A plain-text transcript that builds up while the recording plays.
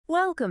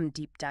Welcome,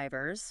 deep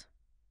divers.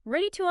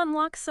 Ready to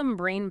unlock some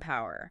brain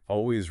power?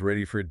 Always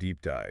ready for a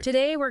deep dive.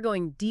 Today, we're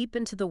going deep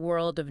into the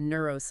world of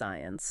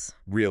neuroscience.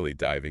 Really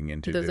diving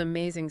into Those the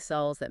amazing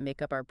cells that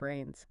make up our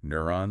brains.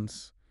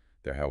 neurons.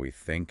 They're how we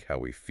think, how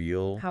we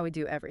feel. How we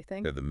do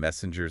everything. They're the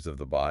messengers of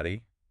the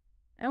body.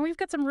 And we've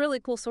got some really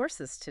cool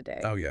sources today.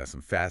 Oh yeah,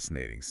 some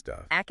fascinating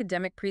stuff.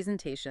 Academic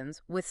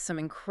presentations with some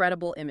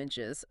incredible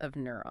images of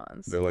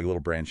neurons. They're like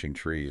little branching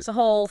trees. It's a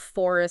whole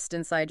forest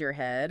inside your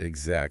head.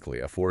 Exactly,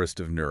 a forest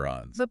of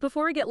neurons. But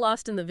before we get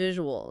lost in the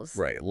visuals,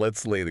 Right,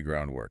 let's lay the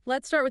groundwork.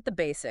 let's start with the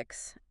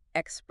basics.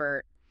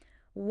 Expert,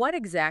 what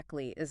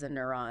exactly is a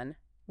neuron?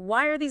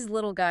 Why are these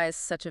little guys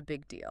such a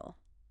big deal?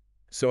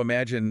 So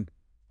imagine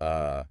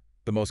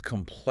the most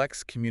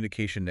complex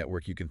communication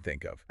network you can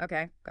think of,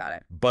 Okay, got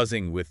it.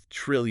 buzzing with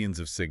trillions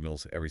of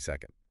signals every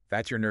second.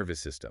 That's your nervous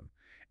system.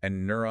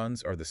 And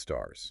neurons are the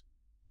stars.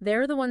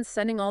 They're the ones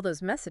sending all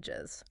those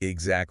messages.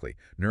 Exactly.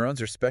 Neurons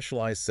are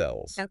specialized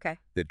cells Okay.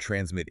 that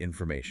transmit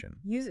information,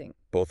 Using.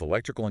 both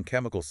electrical and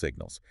chemical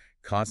signals,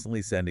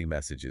 constantly sending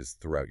messages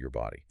throughout your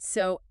body.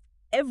 So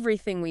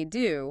everything we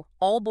do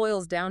all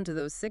boils down to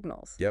those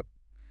signals. Yep.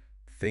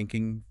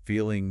 Thinking,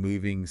 feeling,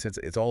 moving,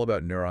 it's all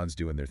about neurons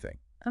doing their thing.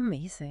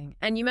 Amazing.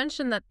 And you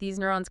mentioned that these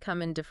neurons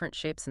come in different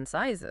shapes and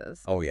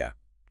sizes. Oh yeah,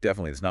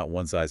 definitely. It's not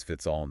one size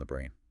fits all in the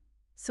brain.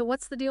 So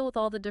what's the deal with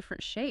all the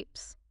different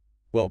shapes?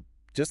 Well,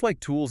 just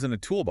like tools in a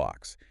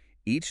toolbox,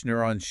 each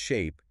neuron's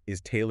shape is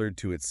tailored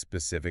to its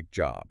specific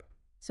job.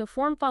 So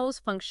form follows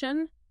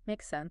function.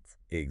 Makes sense.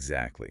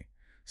 Exactly.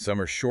 Some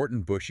are short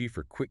and bushy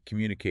for quick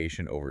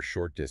communication over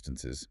short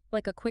distances,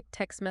 Like a quick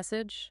text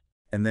message.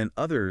 and then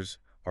others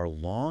are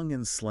long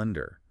and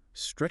slender,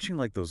 stretching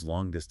like those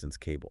long-distance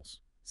cables.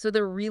 So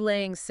they're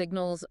relaying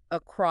signals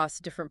across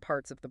different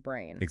parts of the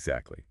brain.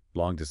 Exactly.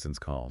 Long-distance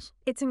calls.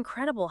 It's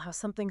incredible how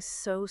something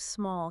so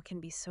small can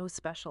be so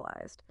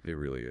specialized. It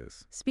really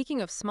is.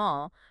 Speaking of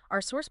small,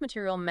 our source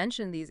material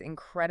mentioned these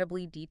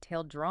incredibly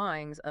detailed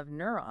drawings of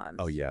neurons.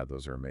 Oh yeah,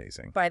 those are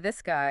amazing. By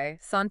this guy,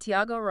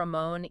 Santiago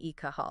Ramon y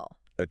Cajal.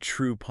 A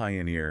true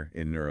pioneer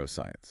in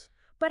neuroscience.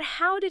 But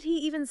how did he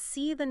even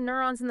see the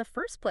neurons in the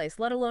first place,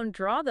 let alone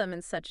draw them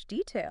in such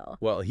detail?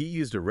 Well, he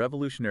used a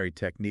revolutionary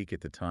technique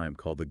at the time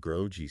called the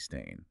Groggi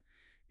stain.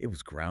 It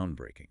was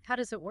groundbreaking. How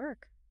does it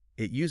work?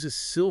 It uses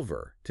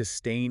silver to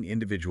stain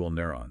individual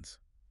neurons,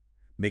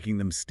 making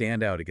them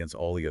stand out against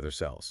all the other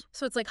cells.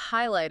 So it's like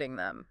highlighting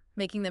them,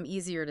 making them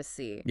easier to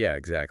see. Yeah,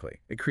 exactly.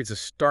 It creates a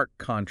stark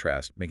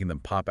contrast, making them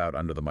pop out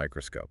under the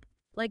microscope.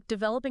 Like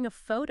developing a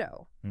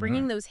photo,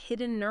 bringing those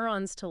hidden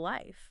neurons to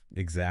life.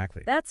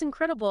 Exactly. That's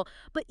incredible.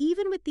 But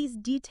even with these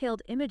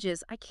detailed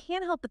images, I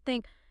can't help but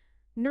think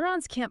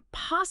neurons can't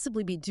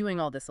possibly be doing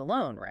all this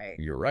alone, right?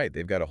 You're right.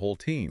 They've got a whole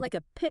team. Like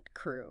a pit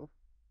crew.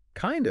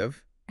 Kind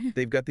of.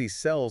 They've got these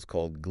cells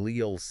called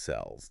glial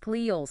cells.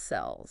 Glial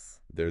cells.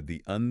 They're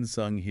the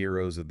unsung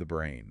heroes of the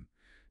brain,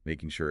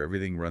 making sure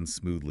everything runs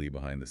smoothly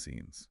behind the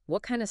scenes.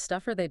 What kind of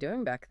stuff are they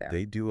doing back there?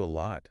 They do a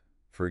lot.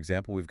 For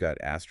example, we've got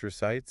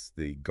astrocytes,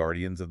 the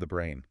guardians of the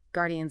brain.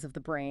 Guardians of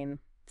the brain.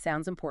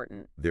 Sounds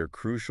important. They're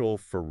crucial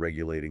for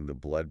regulating the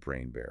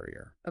blood-brain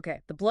barrier. Okay,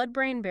 the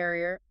blood-brain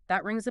barrier,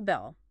 that rings a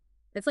bell.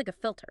 It's like a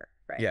filter,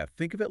 right? Yeah,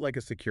 think of it like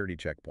a security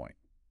checkpoint.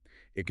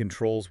 It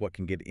controls what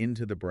can get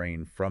into the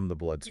brain from the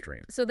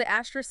bloodstream. So the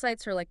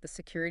astrocytes are like the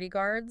security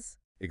guards?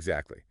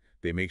 Exactly.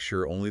 They make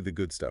sure only the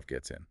good stuff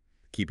gets in,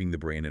 keeping the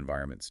brain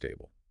environment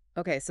stable.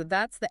 Okay, so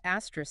that's the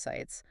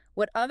astrocytes.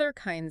 What other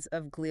kinds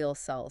of glial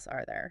cells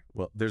are there?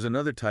 Well, there's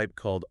another type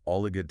called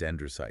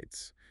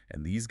oligodendrocytes,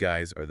 and these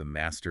guys are the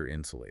master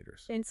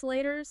insulators.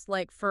 Insulators,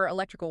 like for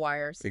electrical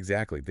wires,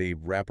 Exactly. They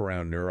wrap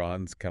around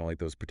neurons, kind of like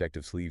those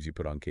protective sleeves you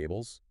put on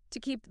cables. to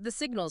keep the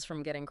signals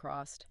from getting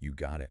crossed. You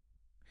got it.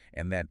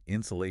 And that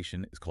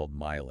insulation is called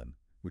myelin,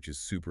 which is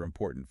super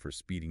important for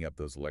speeding up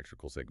those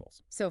electrical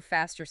signals. So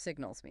faster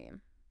signals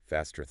mean.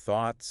 Faster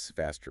thoughts,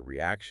 faster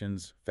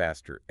reactions,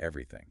 faster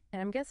everything.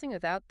 And I'm guessing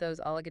without those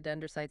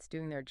oligodendrocytes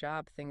doing their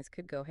job, things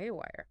could go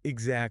haywire.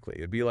 Exactly.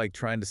 It'd be like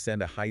trying to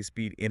send a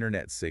high-speed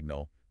internet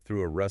signal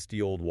through a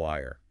rusty old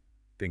wire.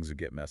 Things would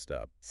get messed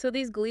up. So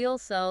these glial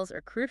cells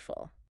are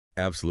crucial.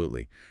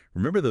 Absolutely.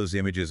 Remember those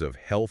images of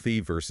healthy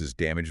versus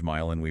damaged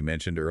myelin we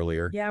mentioned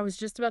earlier? Yeah, I was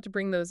just about to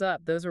bring those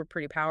up. Those were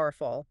pretty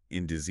powerful.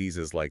 In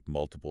diseases like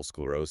multiple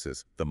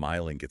sclerosis, the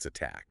myelin gets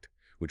attacked,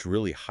 which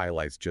really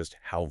highlights just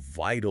how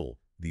vital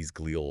these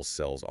glial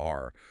cells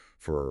are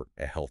for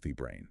a healthy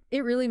brain.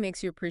 It really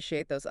makes you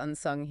appreciate those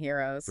unsung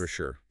heroes. For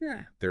sure.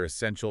 Yeah. They're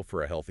essential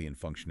for a healthy and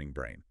functioning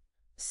brain.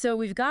 So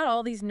we've got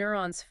all these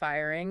neurons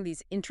firing,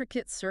 these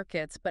intricate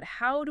circuits, but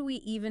how do we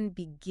even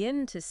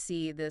begin to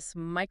see this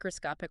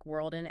microscopic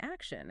world in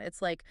action?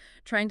 It's like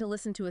trying to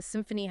listen to a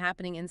symphony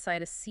happening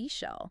inside a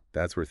seashell.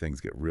 That's where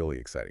things get really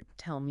exciting.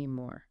 Tell me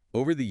more.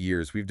 Over the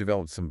years, we've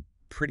developed some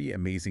pretty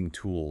amazing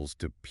tools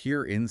to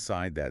peer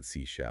inside that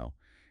seashell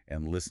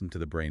and listen to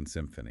the brain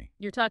symphony.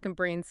 You're talking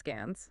brain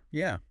scans.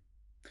 Yeah.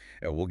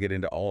 We'll get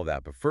into all of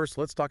that, but first,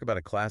 let's talk about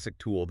a classic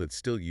tool that's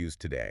still used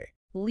today.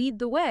 Lead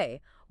the way.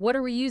 What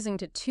are we using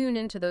to tune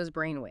into those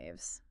brain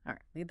waves? All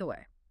right, lead the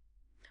way.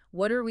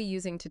 What are we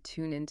using to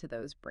tune into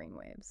those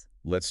brainwaves?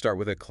 Let's start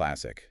with a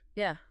classic,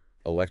 Yeah.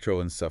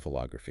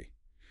 electroencephalography,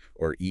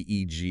 or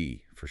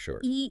EEG for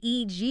short.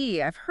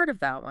 EEG. I've heard of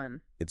that one.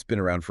 It's been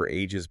around for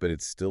ages, but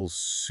it's still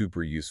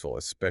super useful,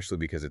 especially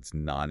because it's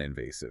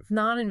non-invasive.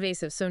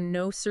 Non-invasive, so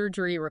no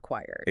surgery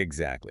required.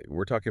 Exactly.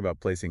 We're talking about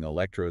placing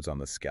electrodes on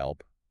the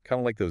scalp, kind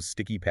of like those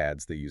sticky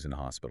pads they use in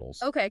hospitals.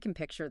 Okay, I can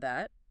picture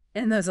that.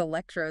 And those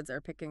electrodes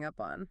are picking up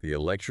on. The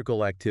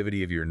electrical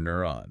activity of your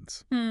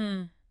neurons.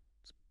 Hmm.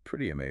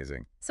 Pretty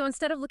amazing. So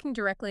instead of looking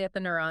directly at the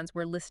neurons,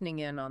 we're listening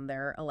in on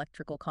their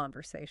electrical We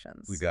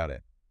conversations. got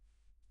it.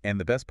 And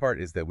the best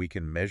part is that we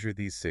can measure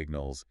these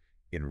signals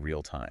in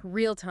real time.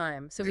 Real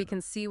time, so we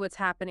can see what's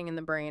happening in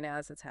the brain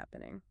as it's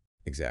happening.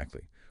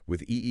 Exactly.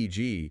 With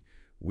EEG,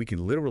 we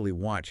can literally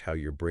watch how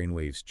your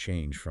brainwaves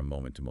change from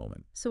moment to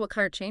moment. So what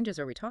kind of changes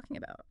are we talking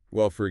about?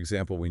 Well, for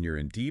example, when you're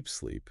in deep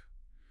sleep,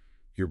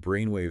 your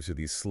brainwaves are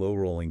these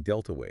slow-rolling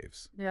delta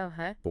waves. Yeah,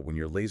 huh? But when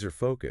you're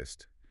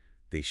laser-focused,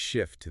 they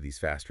shift to these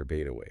faster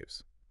beta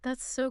waves.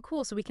 That's so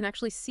cool. So we can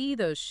actually see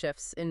those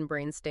shifts in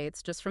brain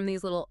states just from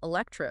these little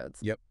electrodes.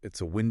 Yep, it's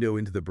a window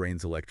into the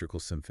brain's electrical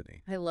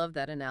symphony. I love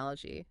that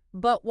analogy.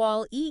 But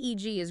while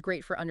EEG is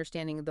great for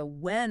understanding the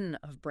when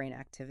of brain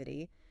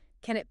activity,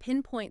 can it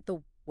pinpoint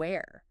the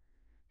where?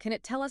 Can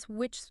it tell us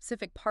which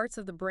specific parts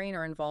of the brain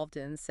are involved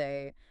in,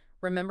 say,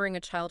 remembering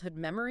a childhood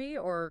memory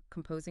or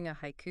composing a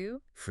haiku?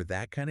 For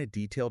that kind of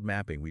detailed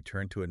mapping, we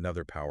turn to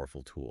another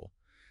powerful tool,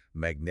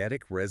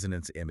 magnetic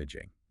resonance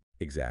imaging.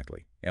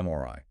 Exactly,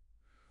 MRI.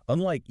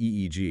 Unlike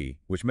EEG,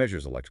 which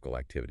measures electrical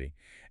activity,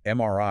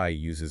 MRI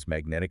uses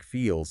magnetic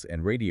fields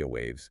and radio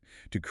waves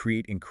to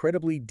create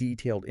incredibly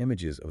detailed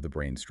images of the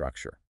brain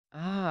structure.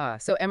 Ah,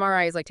 so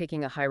MRI is like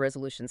taking a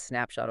high-resolution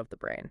snapshot of the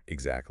brain.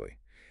 Exactly.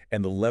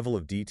 And the level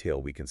of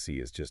detail we can see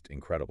is just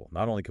incredible.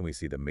 Not only can we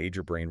see the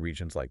major brain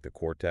regions like the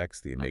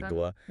cortex, the Okay.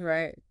 amygdala,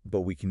 Right.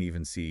 but we can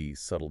even see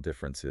subtle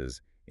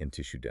differences in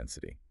tissue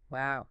density.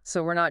 Wow.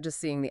 So we're not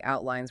just seeing the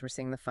outlines, we're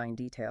seeing the fine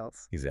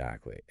details.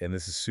 Exactly. And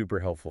this is super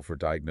helpful for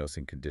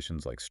diagnosing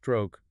conditions like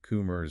stroke,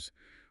 tumors,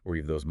 or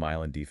even those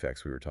myelin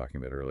defects we were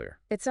talking about earlier.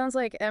 It sounds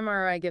like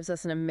MRI gives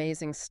us an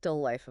amazing still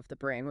life of the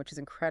brain, which is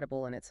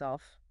incredible in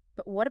itself.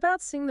 But what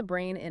about seeing the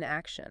brain in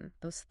action,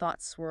 those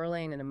thoughts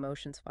swirling and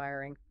emotions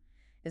firing?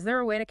 Is there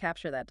a way to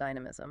capture that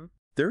dynamism?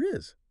 There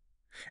is.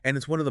 And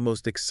it's one of the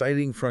most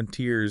exciting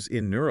frontiers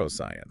in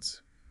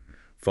neuroscience.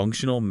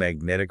 Functional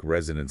magnetic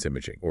resonance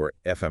imaging, or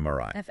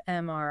fMRI.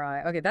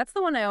 fMRI. Okay, that's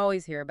the one I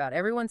always hear about.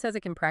 Everyone says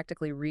it can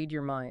practically read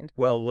your mind.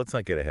 Well, let's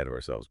not get ahead of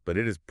ourselves, but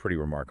it is pretty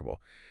remarkable.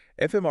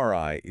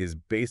 fMRI is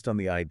based on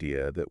the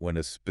idea that when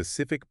a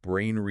specific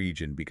brain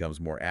region becomes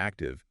more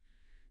active,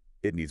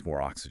 it needs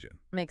more oxygen.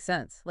 Makes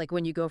sense. Like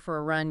when you go for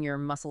a run, your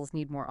muscles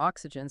need more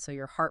oxygen, so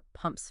your heart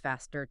pumps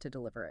faster to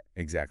deliver it.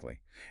 Exactly.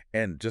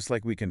 And just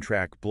like we can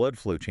track blood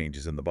flow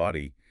changes in the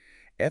body,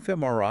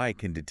 fMRI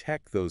can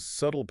detect those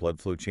subtle blood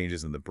flow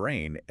changes in the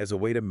brain as a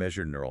way to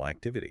measure neural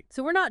activity.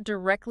 So we're not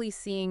directly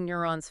seeing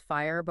neurons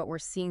fire, but we're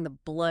seeing the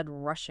blood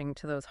rushing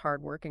to those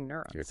hard-working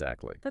neurons.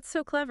 Exactly. That's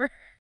so clever.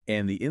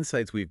 And the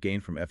insights we've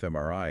gained from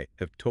fMRI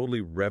have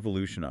totally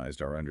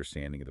revolutionized our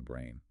understanding of the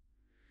brain.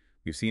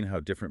 We've seen how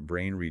different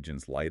brain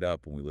regions light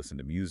up when we listen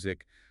to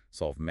music,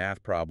 solve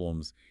math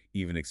problems,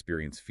 even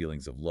experience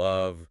feelings of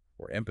love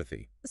or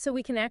empathy. So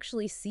we can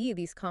actually see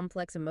these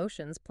complex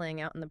emotions playing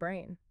out in the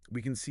brain.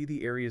 We can see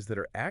the areas that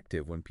are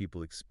active when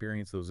people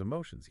experience those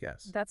emotions,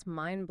 yes. That's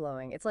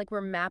mind-blowing. It's like we're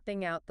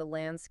mapping out the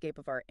landscape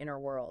of our inner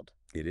world.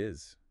 It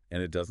is.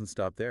 And it doesn't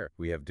stop there.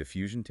 We have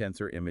diffusion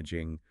tensor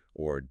imaging,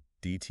 or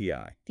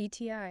DTI.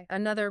 DTI,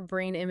 another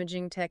brain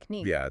imaging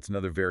technique. Yeah, it's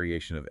another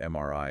variation of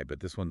MRI, but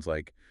this one's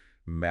like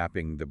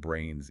mapping the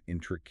brain's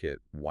intricate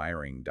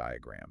wiring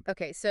diagram.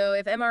 Okay, so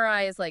if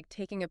MRI is like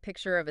taking a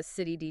picture of a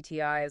city,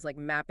 DTI is like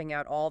mapping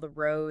out all the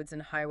roads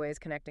and highways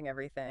connecting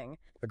everything.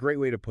 A great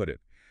way to put it.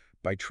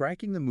 By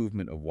tracking the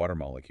movement of water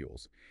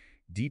molecules,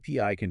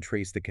 DTI can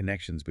trace the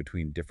connections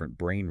between different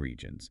brain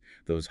regions,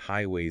 those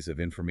highways of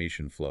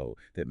information flow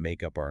that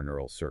make up our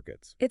neural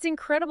circuits. It's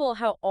incredible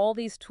how all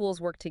these tools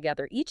work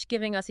together, each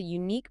giving us a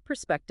unique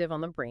perspective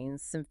on the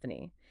brain's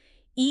symphony.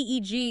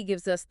 EEG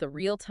gives us the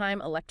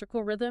real-time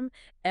electrical rhythm,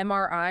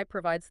 MRI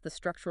provides the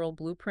structural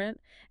blueprint,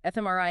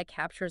 fMRI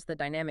captures the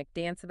dynamic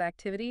dance of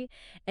activity,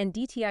 and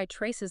DTI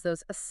traces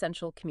those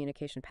essential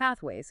communication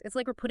pathways. It's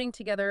like we're putting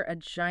together a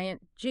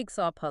giant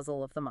jigsaw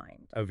puzzle of the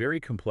mind. A very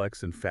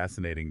complex and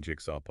fascinating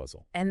jigsaw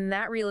puzzle. And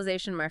that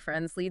realization, my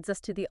friends, leads us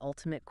to the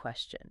ultimate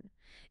question.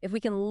 If we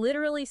can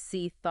literally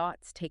see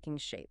thoughts taking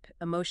shape,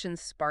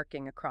 emotions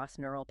sparking across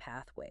neural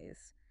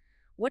pathways,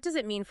 what does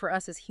it mean for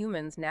us as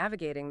humans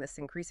navigating this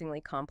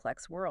increasingly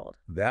complex world?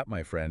 That,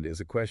 my friend, is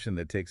a question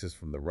that takes us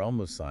from the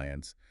realm of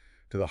science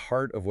to the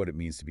heart of what it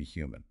means to be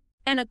human.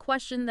 And a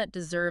question that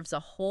deserves a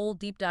whole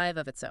deep dive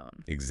of its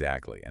own.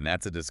 Exactly, and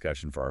that's a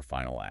discussion for our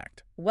final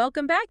act.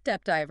 Welcome back,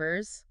 depth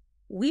divers.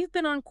 We've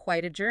been on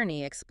quite a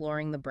journey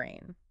exploring the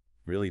brain.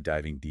 Really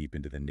diving deep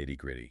into the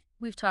nitty-gritty.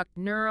 We've talked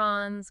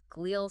neurons,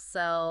 glial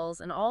cells,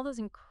 and all those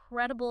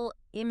incredible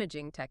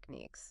imaging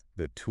techniques.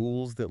 The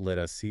tools that let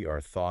us see our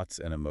thoughts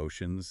and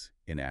emotions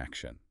in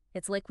action.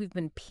 It's like we've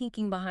been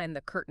peeking behind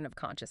the curtain of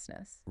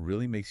consciousness.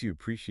 Really makes you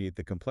appreciate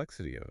the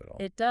complexity of it all.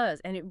 It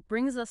does, and it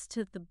brings us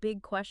to the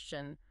big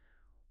question,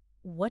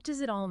 what does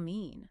it all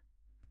mean?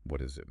 What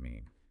does it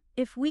mean?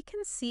 If we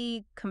can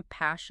see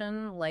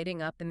compassion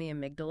lighting up in the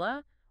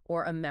amygdala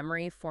or a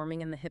memory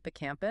forming in the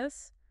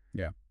hippocampus,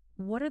 Yeah.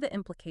 what are the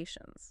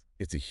implications?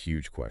 It's a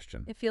huge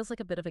question. It feels like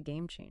a bit of a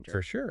game changer.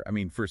 For sure. I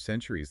mean, for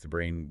centuries, the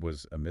brain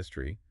was a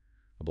mystery,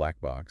 a black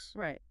box.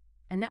 Right.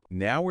 And now,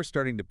 Now we're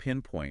starting to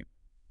pinpoint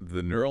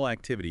the neural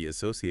activity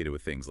associated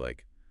with things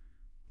like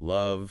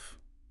love,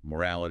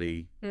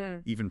 morality,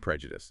 even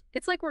prejudice.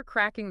 it's like we're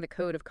cracking the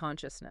code of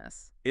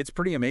consciousness. It's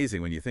pretty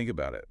amazing when you think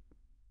about it.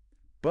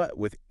 But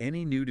with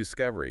any new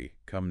discovery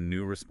come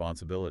new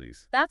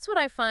responsibilities. That's what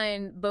I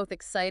find both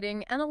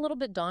exciting and a little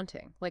bit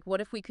daunting. Like,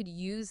 what if we could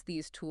use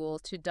these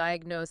tools to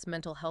diagnose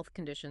mental health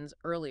conditions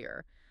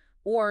earlier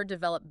or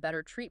develop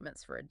better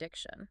treatments for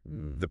addiction?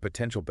 The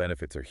potential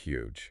benefits are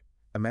huge.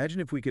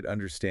 Imagine if we could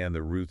understand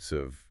the roots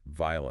of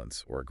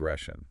violence or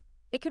aggression.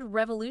 It could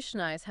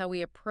revolutionize how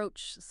we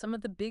approach some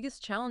of the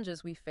biggest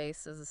challenges we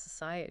face as a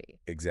society.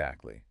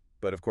 Exactly.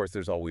 But of course,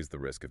 there's always the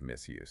risk of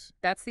misuse.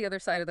 That's the other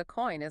side of the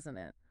coin, isn't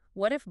it?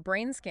 What if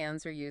brain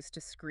scans are used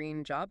to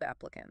screen job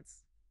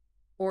applicants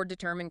or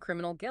determine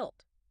criminal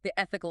guilt? The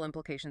ethical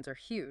implications are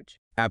huge.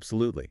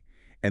 Absolutely.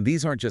 And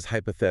these aren't just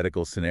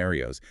hypothetical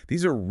scenarios.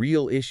 These are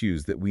real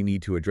issues that we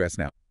need to address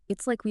now.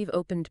 It's like we've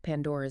opened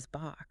Pandora's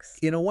box.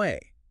 In a way.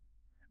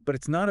 But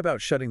it's not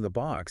about shutting the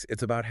box.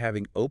 It's about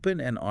having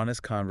open and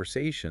honest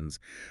conversations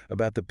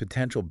about the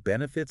potential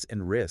benefits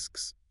and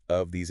risks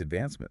of these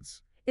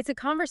advancements. It's a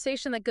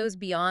conversation that goes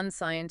beyond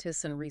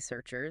scientists and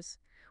researchers.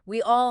 We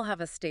all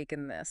have a stake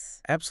in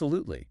this.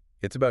 Absolutely.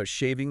 It's about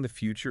shaping the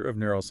future of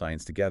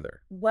neuroscience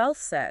together. Well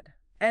said.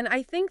 And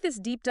I think this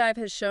deep dive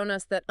has shown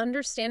us that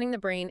understanding the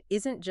brain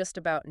isn't just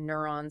about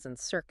neurons and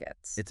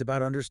circuits. It's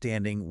about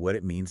understanding what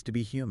it means to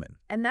be human.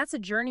 And that's a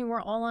journey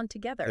we're all on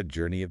together. A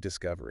journey of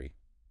discovery.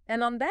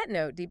 And on that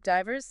note, deep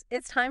divers,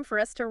 it's time for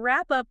us to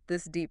wrap up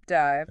this deep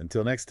dive.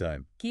 Until next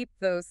time. Keep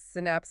those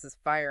synapses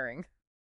firing.